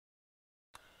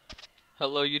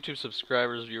Hello YouTube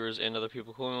subscribers, viewers, and other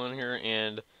people who are on here,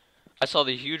 and I saw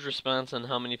the huge response on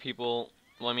how many people,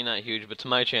 well I mean not huge, but to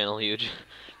my channel huge,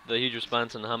 the huge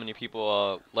response on how many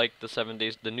people liked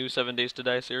the new 7 Days to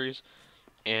Die series,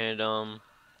 and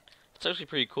it's actually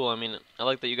pretty cool. I mean, I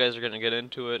like that you guys are gonna get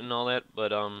into it and all that,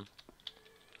 but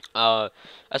I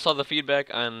saw the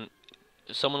feedback on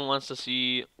someone wants to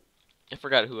see, I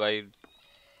forgot who, I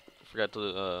forgot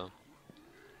to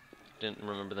didn't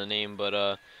remember the name,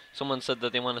 but someone said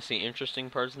that they want to see interesting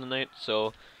parts of the night,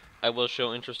 so I will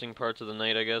show interesting parts of the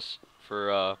night, I guess,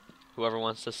 for whoever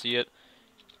wants to see it.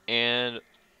 And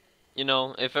you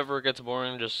know, if ever it gets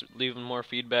boring, just leave more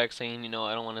feedback saying, you know,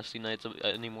 I don't want to see nights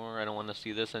anymore, I don't want to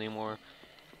see this anymore.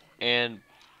 And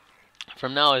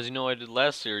from now, as you know, I did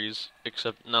last series,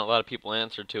 except not a lot of people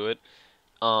answered to it.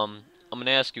 I'm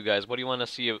gonna ask you guys, what do you want to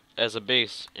see as a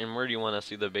base, and where do you want to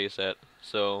see the base at?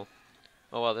 So,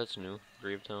 oh wow, that's new,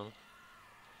 Gravetown.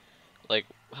 Like,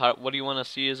 what do you want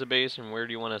to see as a base, and where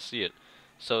do you want to see it?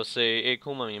 So say, hey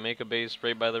Kuma, you make a base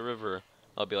right by the river.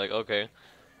 I'll be like, okay.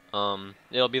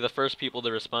 It'll be the first people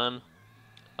to respond.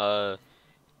 Uh,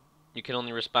 you can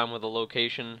only respond with a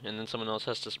location, and then someone else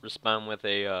has to respond with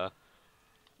a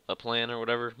plan or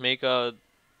whatever. Make a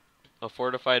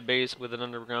fortified base with an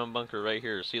underground bunker right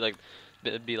here. See, like,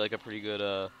 it'd be like a pretty good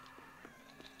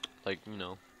like, you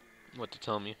know, what to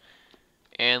tell me.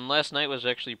 And last night was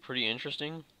actually pretty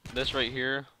interesting. This right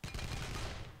here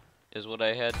is what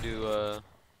I had to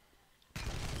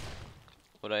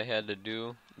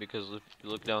do, because if you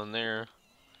look down there,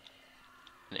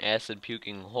 an acid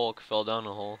puking Hulk fell down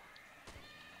a hole.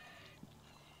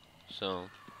 So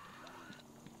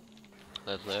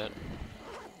that's that.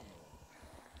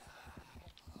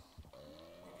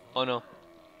 Oh no.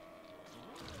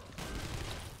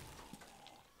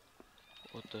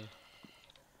 What the?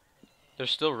 They're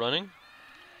still running?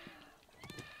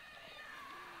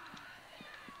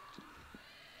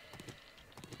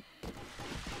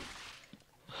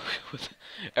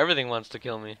 Everything wants to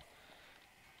kill me.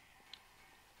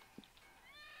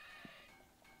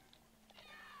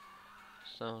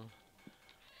 So.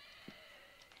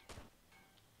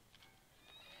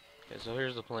 Okay, so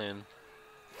here's the plan.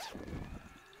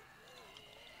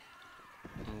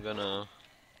 I'm gonna...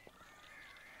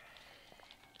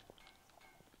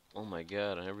 Oh my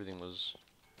god, and everything was...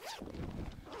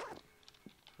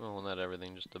 Well, not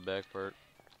everything, just the back part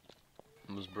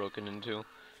was broken into.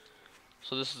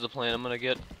 So this is the plan I'm gonna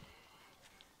get.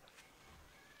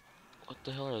 What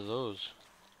the hell are those?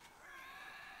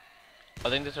 I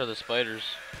think these are the spiders.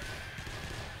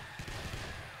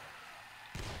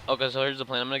 Okay, so here's the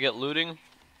plan. I'm gonna get looting,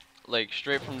 like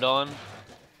straight from dawn.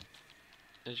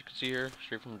 As you can see here,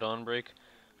 straight from dawnbreak.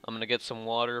 I'm gonna get some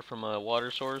water from a water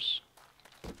source,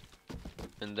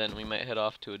 and then we might head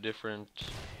off to a different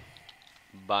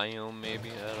biome, maybe.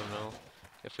 I don't know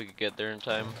if we could get there in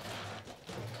time.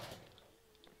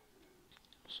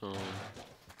 So,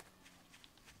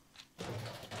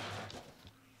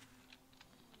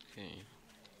 okay.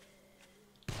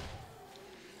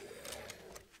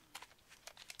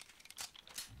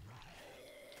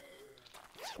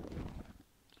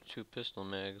 Two pistol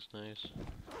mags, nice.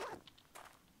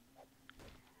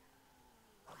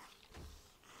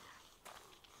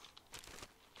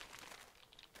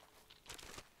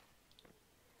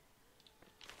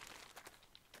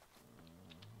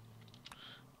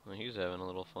 Well, he's having a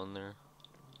little fun there.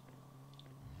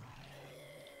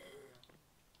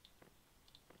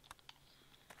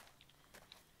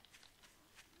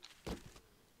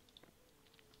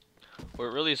 What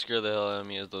really scared the hell out of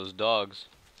me is those dogs.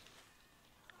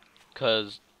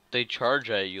 'Cause they charge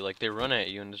at you, like they run at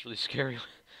you, and it's really scary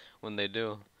when they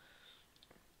do.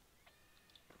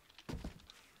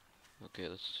 Okay,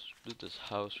 let's loot this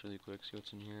house really quick, see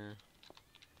what's in here.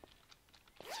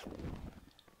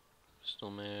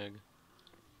 Pistol mag.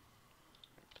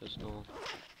 Pistol.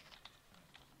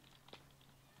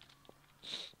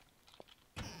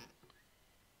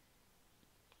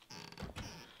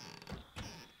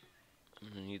 I'm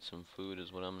gonna need some food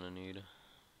is what I'm gonna need.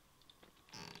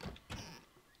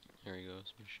 There we go,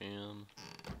 some sham.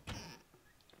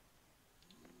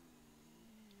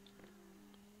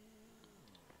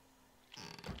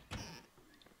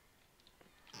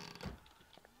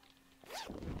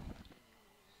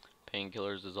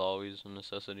 Painkillers is always a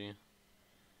necessity.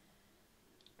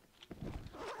 Let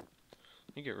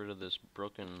me get rid of these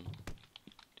broken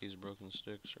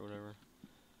sticks or whatever.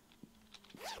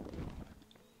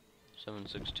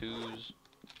 7.62s,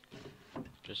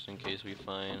 just in case we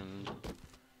find,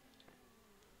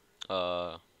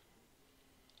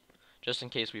 just in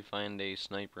case we find a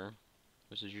sniper,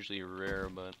 which is usually rare,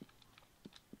 but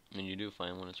I mean, you do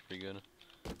find one, it's pretty good.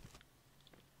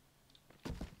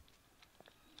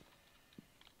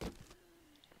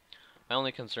 My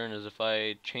only concern is if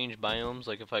I change biomes,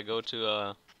 like if I go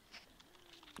to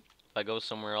if I go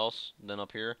somewhere else than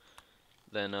up here,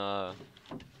 then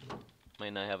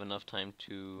might not have enough time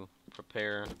to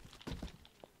prepare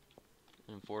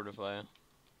and fortify.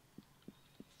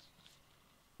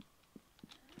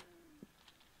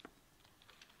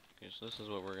 Okay, so this is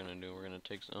what we're gonna do. We're gonna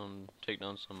take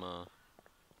down some a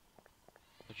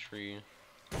tree.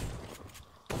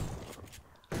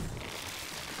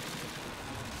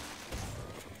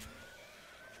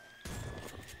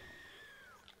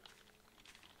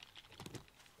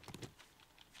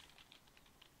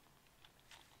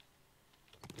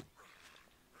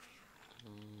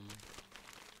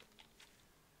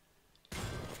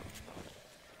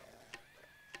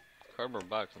 Cardboard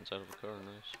box inside of a car,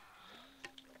 nice.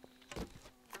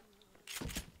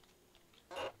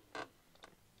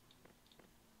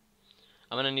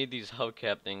 I'm gonna need these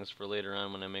hubcap things for later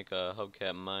on when I make a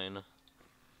hubcap mine.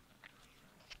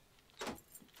 I'm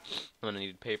gonna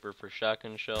need paper for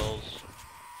shotgun shells.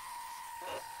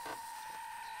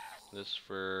 This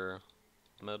for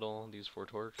metal, these for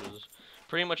torches.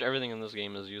 Pretty much everything in this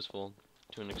game is useful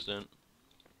to an extent.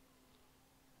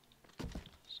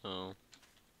 So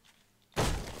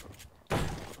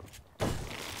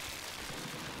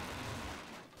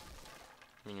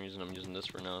main reason I'm using this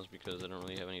for now is because I don't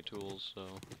really have any tools, so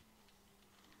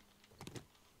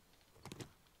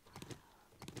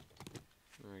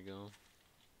there we go.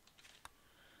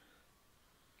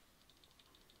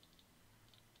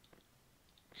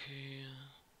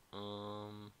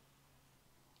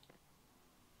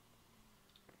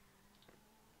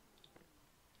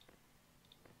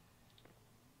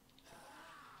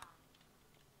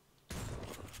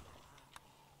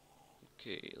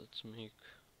 Okay, okay, let's make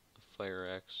a fire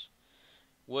axe.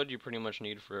 Wood you pretty much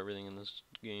need for everything in this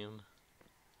game,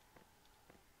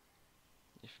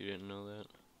 if you didn't know that.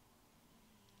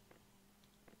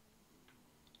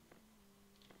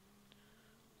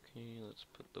 Okay, let's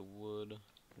put the wood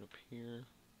up here.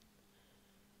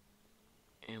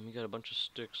 And we got a bunch of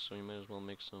sticks, so we might as well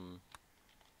make some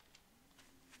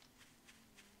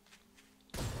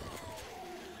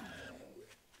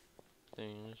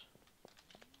things.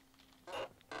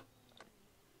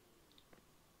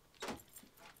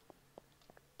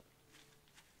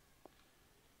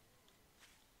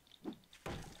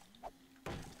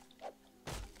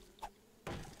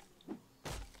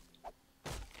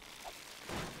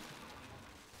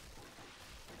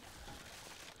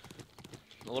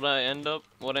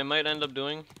 What I might end up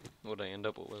doing, what was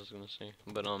I gonna say?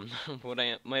 But what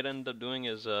I might end up doing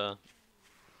is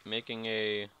making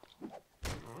a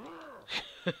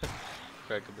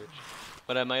crack a bitch.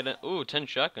 But I might ooh, 10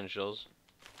 shotgun shells,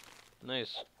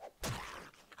 nice.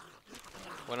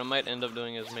 What I might end up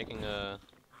doing is making a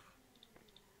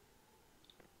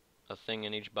thing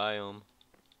in each biome,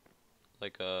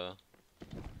 like an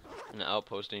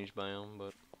outpost in each biome.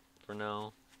 But for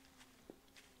now,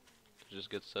 just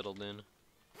get settled in.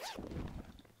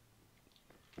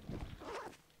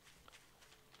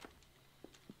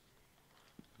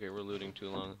 Okay, we're looting too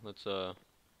long. Let's where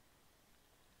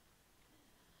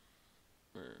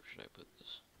should I put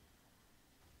this?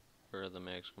 Where are the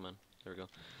mags? Come on, there we go.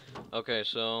 Okay,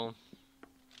 so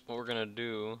what we're gonna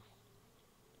do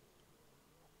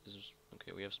is,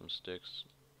 okay, we have some sticks.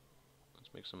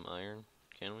 Let's make some iron.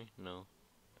 Can we? No.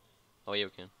 Oh yeah,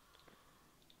 we can.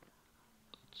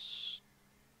 Let's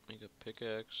make a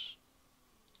pickaxe.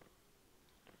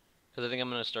 Because I think I'm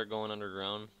going to start going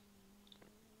underground,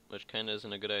 which kind of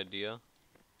isn't a good idea.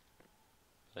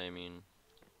 But I mean,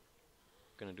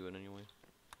 I'm going to do it anyway.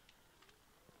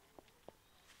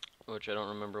 Which I don't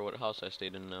remember what house I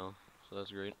stayed in now, so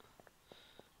that's great.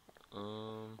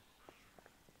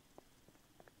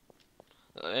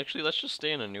 Actually, let's just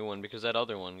stay in a new one, because that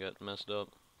other one got messed up.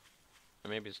 Or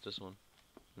maybe it's this one.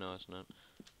 No, it's not.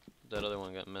 That other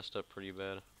one got messed up pretty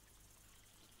bad.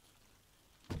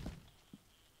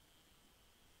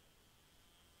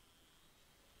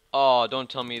 Oh, don't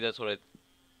tell me that's what I...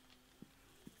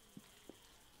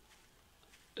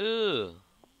 Ugh.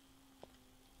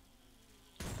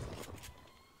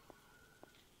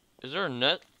 Is there a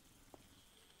net?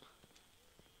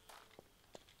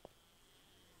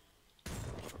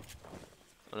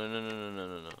 Oh,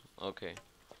 no. Okay.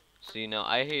 See, now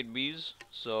I hate bees,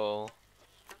 so...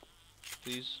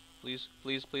 Please,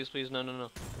 no.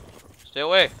 Stay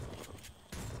away!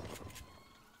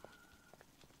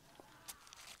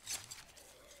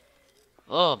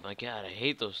 Oh my god, I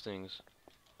hate those things.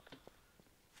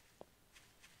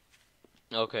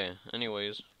 Okay,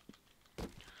 anyways.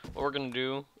 what we're gonna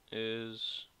do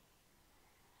is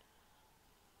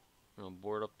I'm gonna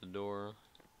board up the door.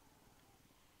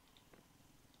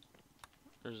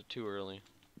 Or is it too early?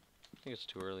 I think it's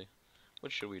too early.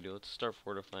 What should we do? Let's start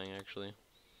fortifying actually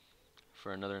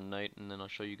for another night, and then I'll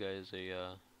show you guys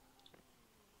a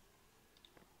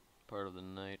part of the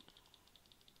night.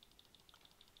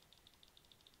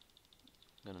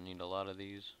 Gonna need a lot of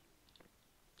these.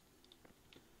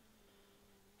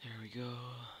 There we go.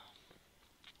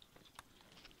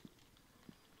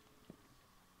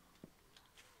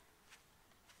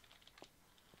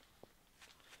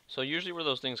 So usually where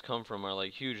those things come from are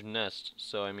like huge nests,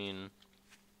 so I mean,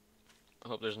 I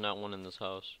hope there's not one in this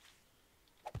house.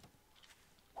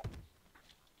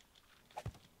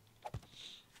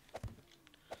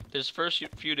 This first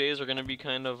few days are gonna be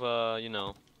kind of, you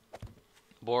know,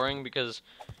 boring because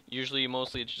usually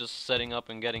mostly it's just setting up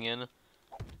and getting in.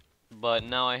 But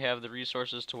now I have the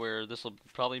resources to where this will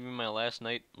probably be my last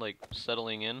night, like,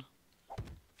 settling in.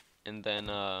 And then,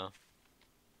 oh,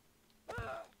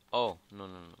 no,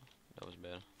 that was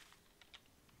bad.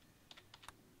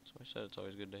 So I said it's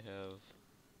always good to have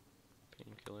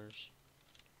painkillers.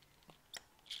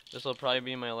 This will probably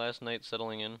be my last night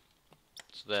settling in,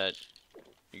 so that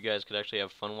you guys could actually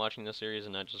have fun watching this series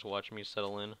and not just watch me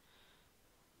settle in.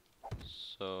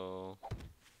 So,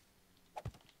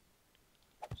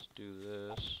 let's do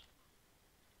this.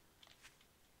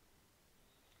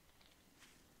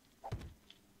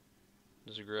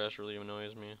 This grass really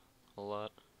annoys me a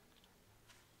lot.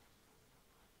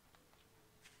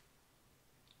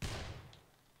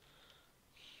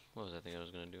 What was I thinking I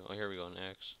was gonna do? Oh, here we go, an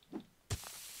axe.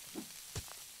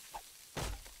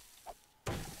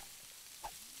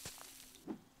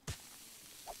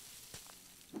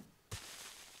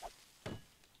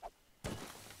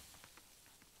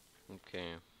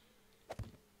 Okay.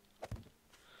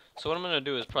 So what I'm gonna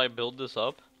do is probably build this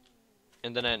up,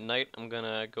 and then at night I'm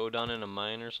gonna go down in a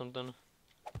mine or something.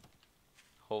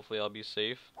 Hopefully I'll be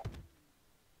safe.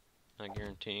 Not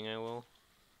guaranteeing I will.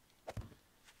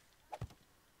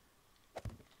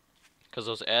 Because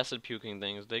those acid puking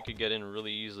things, they could get in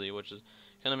really easily, which is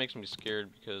kind of makes me scared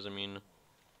because, I mean,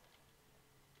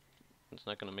 it's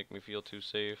not going to make me feel too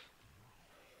safe,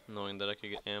 knowing that I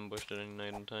could get ambushed at any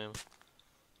night in time.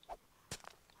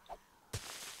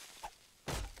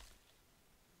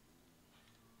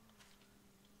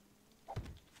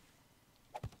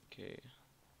 Okay.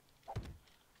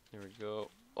 There we go.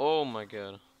 Oh my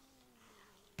god.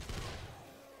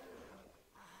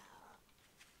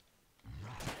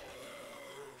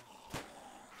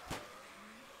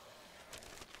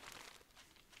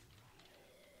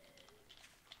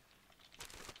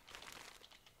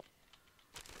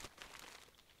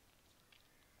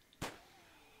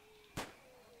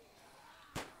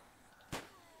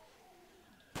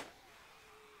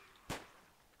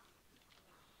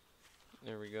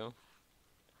 There we go.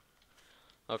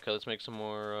 Okay, let's make some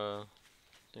more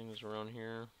things around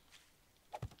here.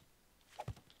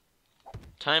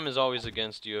 Time is always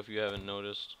against you if you haven't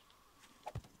noticed.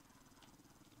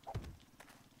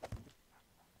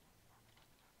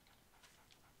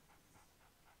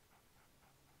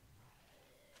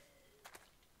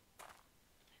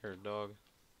 Here, dog.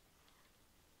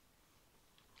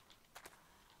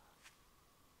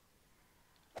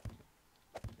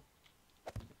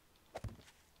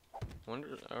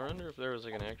 I wonder if there was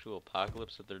like an actual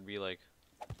apocalypse, that there'd be like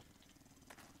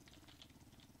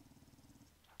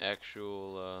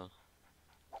actual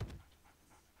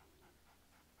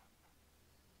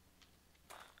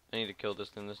I need to kill this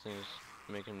thing. This thing is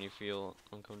making me feel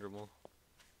uncomfortable.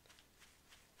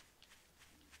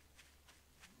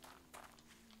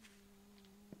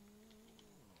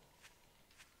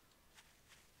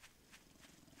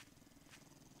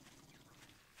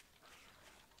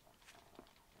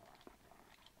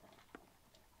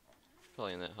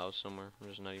 Probably in that house somewhere. I'm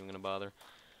just not even gonna bother.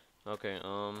 Okay,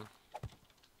 so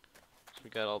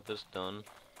we got all this done.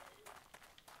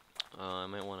 I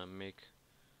might want to make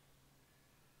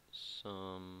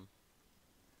some.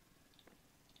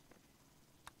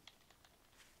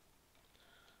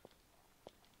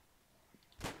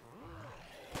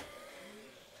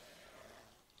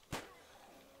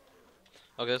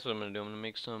 Okay, that's what I'm gonna do. I'm gonna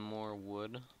make some more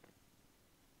wood.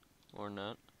 Or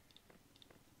not.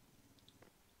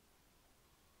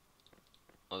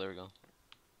 Oh, there we go.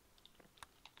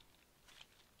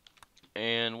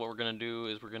 And what we're gonna do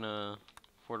is we're gonna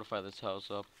fortify this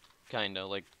house up. Kinda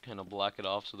block it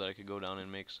off so that I could go down and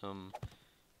make some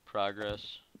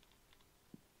progress.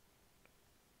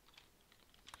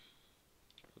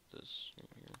 Put this right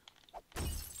here.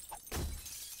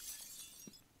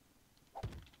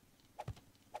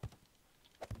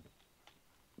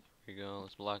 go.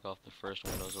 Let's block off the first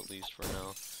windows at least for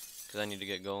now, because I need to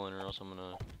get going or else I'm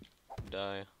gonna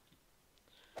die.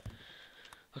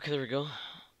 Okay, there we go.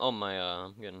 Oh my,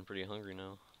 I'm getting pretty hungry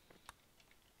now.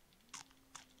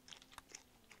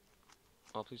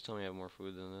 Oh, please tell me I have more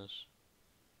food than this.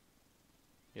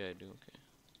 Yeah, I do, okay.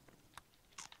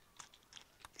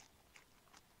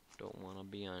 Don't want to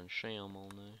be on sham all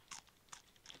night.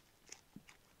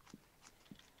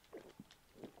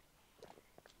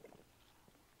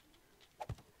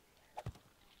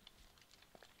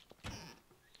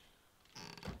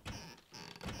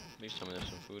 Please tell me there's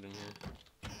some food in here.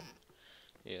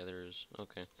 Yeah, there is.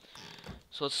 Okay.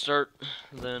 So let's start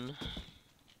then.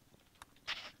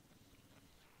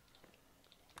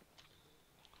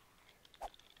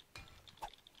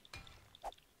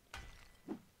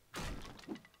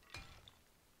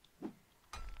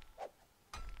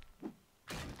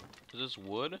 Is this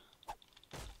wood?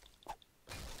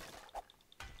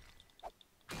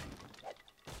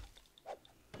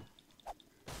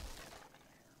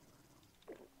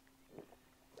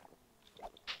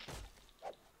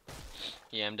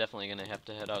 Yeah, I'm definitely gonna have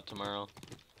to head out tomorrow.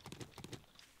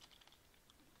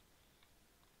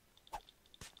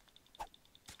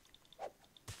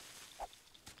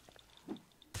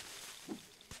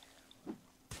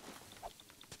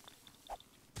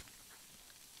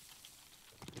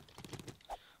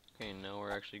 Okay, now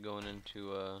we're actually going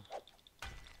into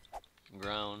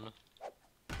ground.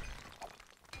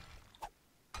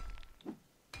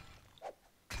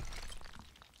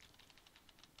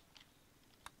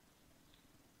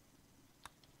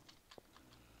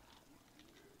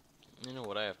 You know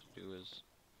what I have to do is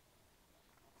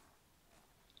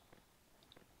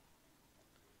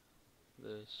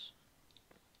this.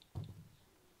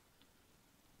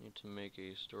 Need to make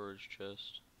a storage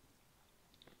chest.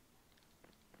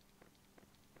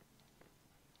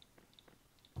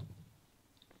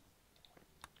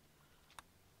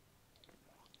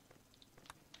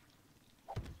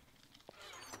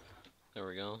 There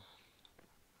we go.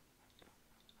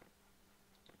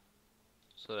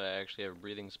 So that I actually have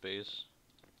breathing space.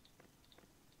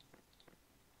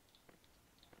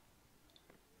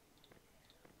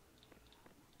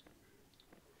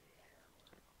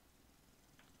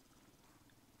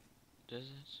 Does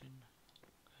it seem?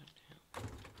 Goddamn.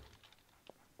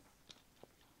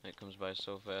 It comes by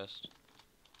so fast.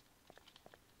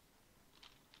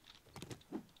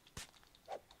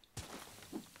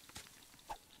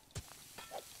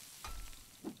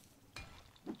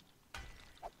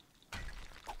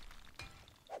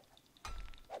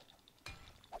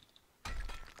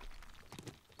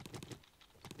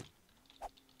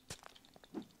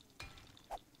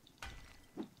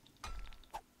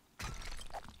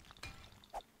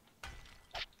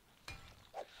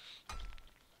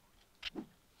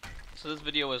 So this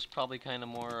video was probably kind of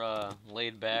more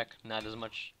laid back, not as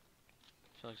much.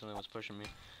 I feel like something was pushing me.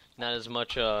 Not as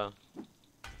much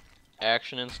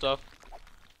action and stuff.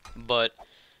 But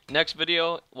next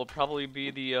video will probably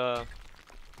be the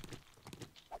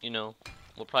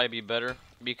will probably be better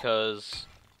because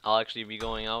I'll actually be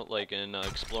going out like and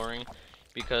exploring.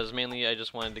 Because mainly I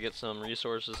just wanted to get some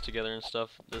resources together and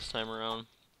stuff this time around,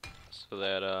 so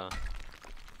that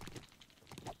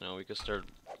we could start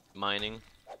mining.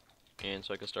 And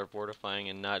so I can start fortifying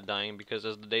and not dying, because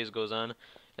as the days goes on,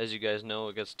 as you guys know,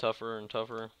 it gets tougher and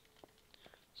tougher.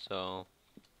 So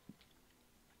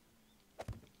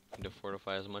you need to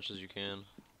fortify as much as you can.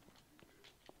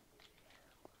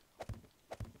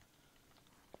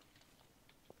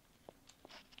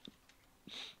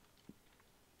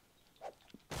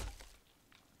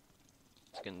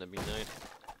 It's getting to be night.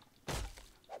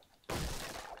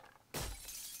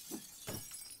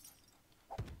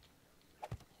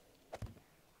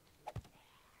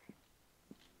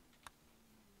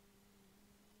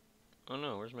 Oh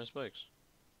no, where's my spikes?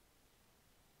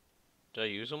 Did I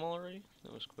use them all already?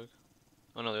 That was quick.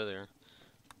 Oh no, they're there.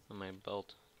 On my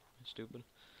belt. Stupid.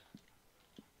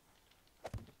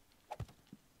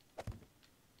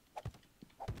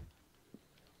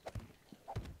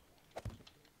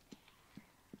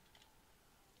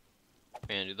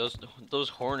 Man, dude, those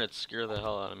hornets scare the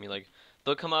hell out of me. Like,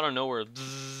 they'll come out of nowhere.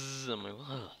 Bzzz, I'm like,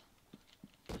 what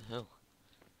the hell?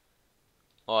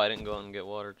 Oh, I didn't go out and get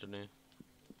water today.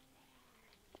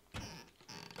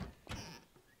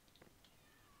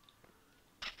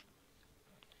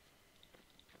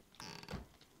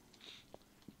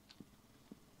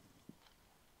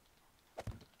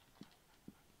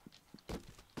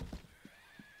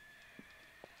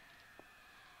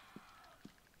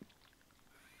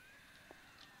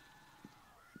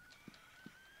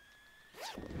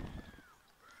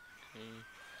 Okay.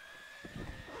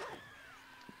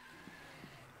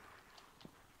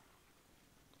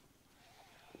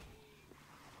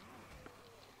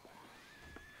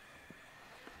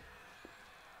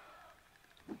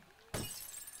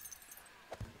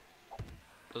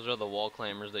 Those are the wall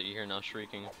climbers that you hear now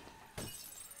shrieking.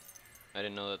 I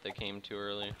didn't know that they came too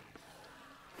early.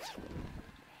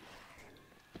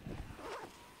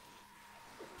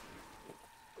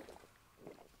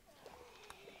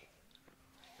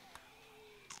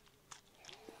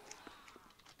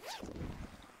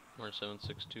 More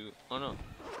 762. Oh no.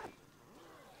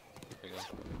 There we go.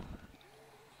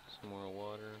 Some more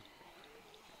water.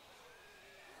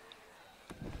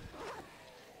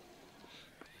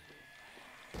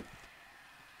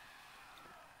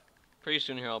 Pretty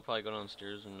soon here I'll probably go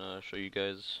downstairs and show you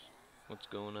guys what's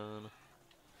going on.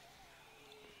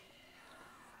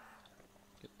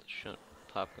 Get the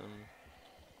pop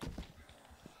gun.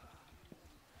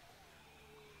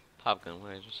 Pop gun, what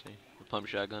did I just say? The pump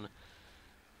shotgun.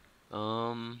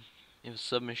 You have a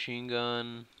submachine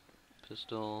gun,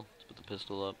 pistol. Let's put the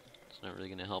pistol up. It's not really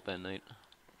gonna help at night.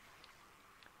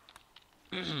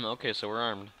 Okay, so we're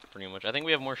armed pretty much. I think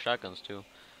we have more shotguns too.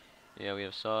 Yeah, we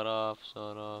have sawed off.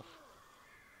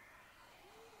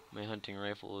 My hunting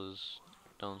rifle is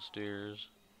downstairs.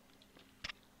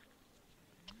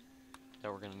 Yeah,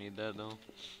 we're gonna need that though.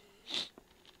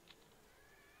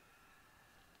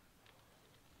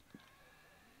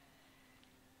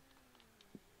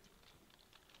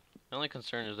 My only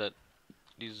concern is that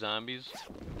these zombies,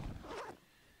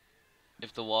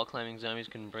 if the wall climbing zombies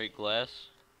can break glass,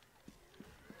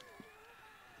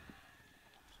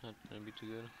 it's not gonna be too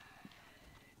good.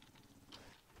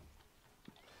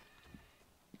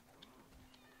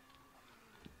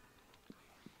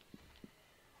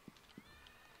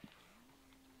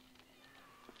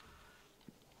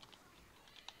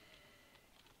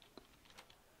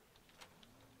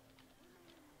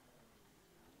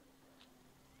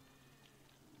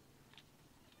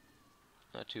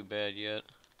 Not too bad yet.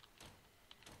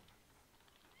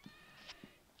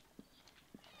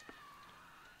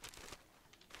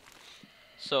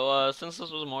 So, since this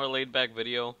was a more laid-back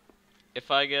video, if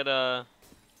I get a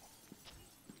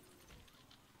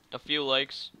few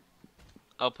likes,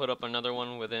 I'll put up another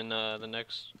one within the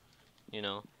next,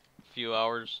 few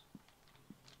hours,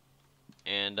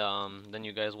 and then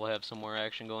you guys will have some more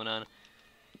action going on.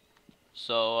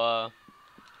 So,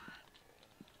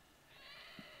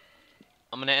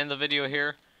 I'm gonna end the video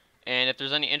here, and if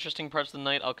there's any interesting parts of the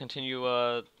night, I'll continue,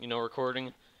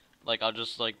 recording. Like, I'll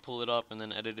just, pull it up and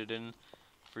then edit it in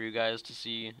for you guys to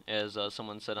see, as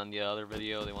someone said on the other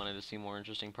video, they wanted to see more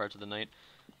interesting parts of the night.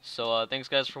 So, thanks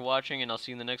guys for watching, and I'll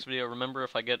see you in the next video. Remember,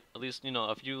 if I get at least,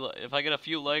 if I get a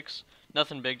few likes,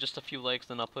 nothing big, just a few likes,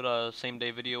 then I'll put a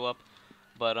same-day video up.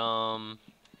 But, other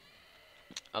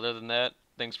than that,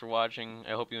 thanks for watching.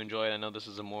 I hope you enjoyed. I know this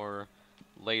is a more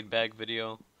laid-back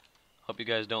video. Hope you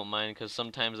guys don't mind, because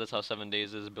sometimes that's how 7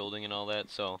 days is, building and all that.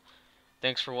 So,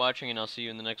 thanks for watching, and I'll see you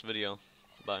in the next video.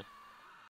 Bye.